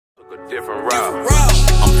Different route.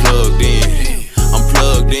 I'm plugged in. I'm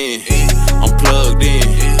plugged in. I'm plugged in.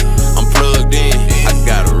 I'm plugged in. I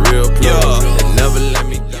got a real plug that never let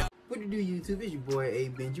me down. What do you do, YouTube? It's your boy A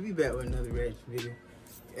Benji. We back with another reaction video.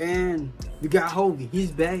 And we got Hulvey.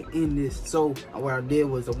 He's back in this. So what I did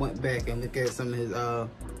was I went back and looked at some of his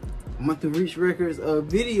monthly reach records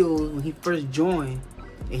videos when he first joined,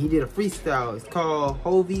 and he did a freestyle. It's called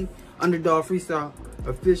Hulvey Underdog Freestyle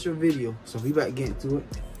official video. So we about to get into it.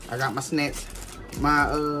 I got my snacks, my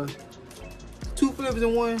 2 flips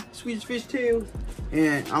and 1 Swedish fish tails,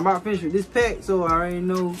 and I'm about to finish with this pack. So I already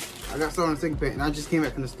know I got started on the second pack, and I just came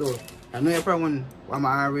back from the store. I know y'all probably wondering why my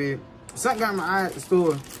eye red. Something got in my eye at the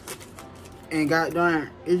store, and got darn,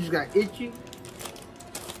 it just got itchy.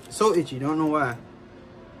 So itchy, don't know why.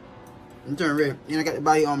 I'm turning red, and I got the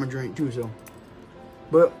body armor drink too. So,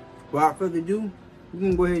 but without further ado, we're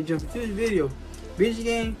gonna go ahead and jump into this video. Bitch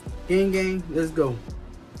gang, let's go.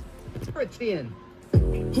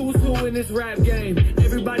 Who's who in this rap game?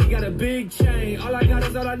 Everybody got a big chain. All I got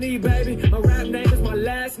is all I need, baby. My rap name is my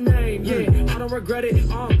last name. Yeah, I don't regret it.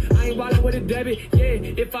 I ain't wildin' with a debit.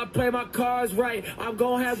 Yeah, if I play my cards right, I'm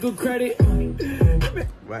gonna have good credit.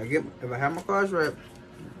 If I have my cards right,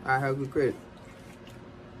 I have good credit.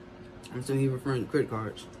 I'm still here referring to credit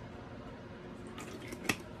cards.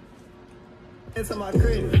 Into my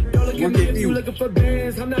credit. Don't look at me if you looking for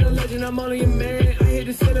bands. I'm not a legend, I'm only a man. I hit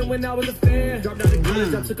the ceiling when I was a fan. Dropped out the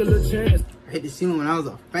goods, I took a little chance. I hit the ceiling when I was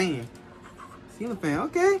a fan. Ceiling fan,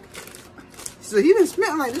 okay. So he been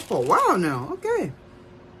spitting like this for a while now, okay.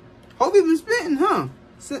 Hope he been spitting, huh?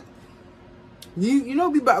 So, you know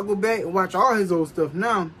we about to go back and watch all his old stuff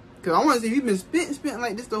now. Cause I want to see if he been spitting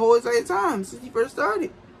like this the whole entire time since he first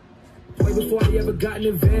started. Way before I ever got in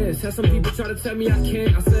advance. Had some people try to tell me I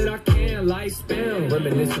can't. I said I can, life spam.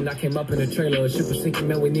 Reminiscing, I came up in a trailer. Ship was sinking,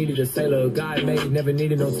 man, we needed a sailor. God made, never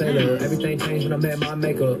needed no tailor. Everything changed when I met my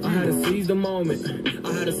maker. I had to seize the moment.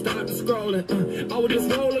 I had to stop the scrolling. I was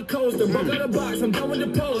just roller coaster. Broke out the box, I'm done with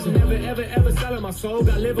the pose. Never, ever selling my soul.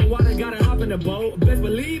 Got live in water, gotta hop in the boat. Best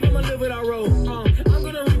believe I'ma live what I wrote. I'm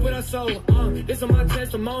gonna reap what I sow. This is my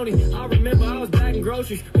testimony. I remember I was bagging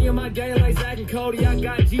groceries. Me and my gang like Zach and Cody. I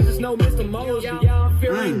got Jesus, no Mr. Mosby. Yeah, I'm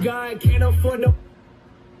fearing God, can't afford no.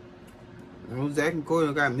 Zach and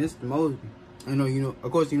Cody got Mr. Mosby. I know, you know,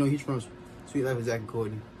 of course, you know he's from Sweet Life of Zach and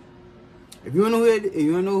Cody. If you don't know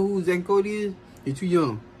who Zach and Cody is, you're too young.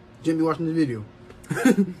 You shouldn't be watching this video.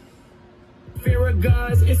 Fear of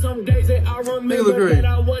God, it's some days that I remember that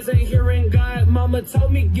I wasn't hearing God. Mama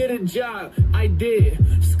told me get a job, I did.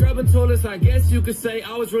 Scrubbing toilets, I guess you could say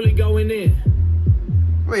I was really going in.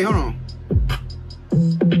 Wait, hold on.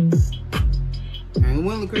 And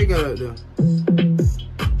when Lecrae got up there,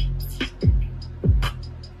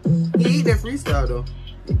 he ate that freestyle though.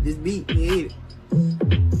 This beat, he ate it.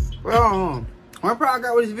 Well, one problem I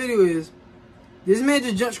got with this video is this man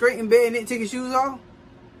just jumped straight in bed and didn't take his shoes off.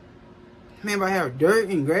 Man, about to have dirt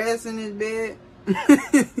and grass in his bed.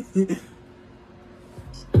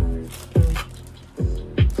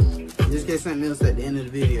 Just get something else at the end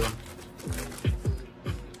of the video.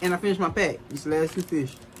 And I finished my pack. These last 2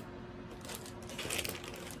 fish.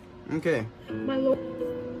 Okay.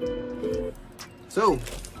 So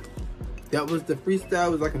that was the freestyle.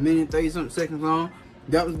 It was like 1:30-something seconds long.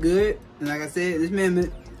 That was good. And like I said, this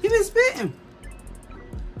man he been spitting.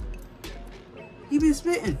 He been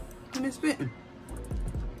spitting.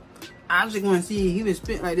 I just want to see he been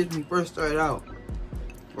spitting like this when he first started out,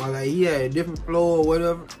 or like he had a different flow or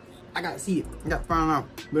whatever. I gotta see it. I gotta find out.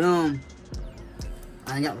 But I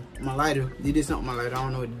ain't got my lighter. They did something with my lighter. I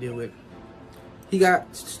don't know what to deal with. He got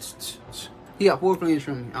 4 flames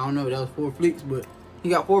from me. I don't know if that was 4 flicks, but he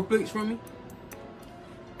got 4 flicks from me.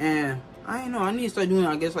 And I ain't know. I need to start doing,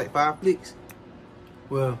 I guess, like 5 flicks.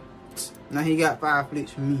 Well, now he got 5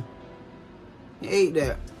 flicks from me. He ate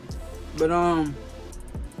that. But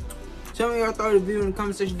tell me y'all thought of the video in the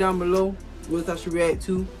comment section down below. What I should react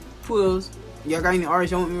to. Who else? Y'all got any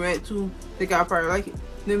artists y'all want me to react to? Think I'll probably like it.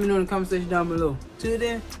 Let me know in the comment section down below. Till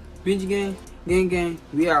then, Benji gang,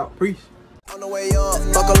 we out. Peace. On the way up,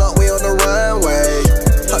 buckle up, we on the run.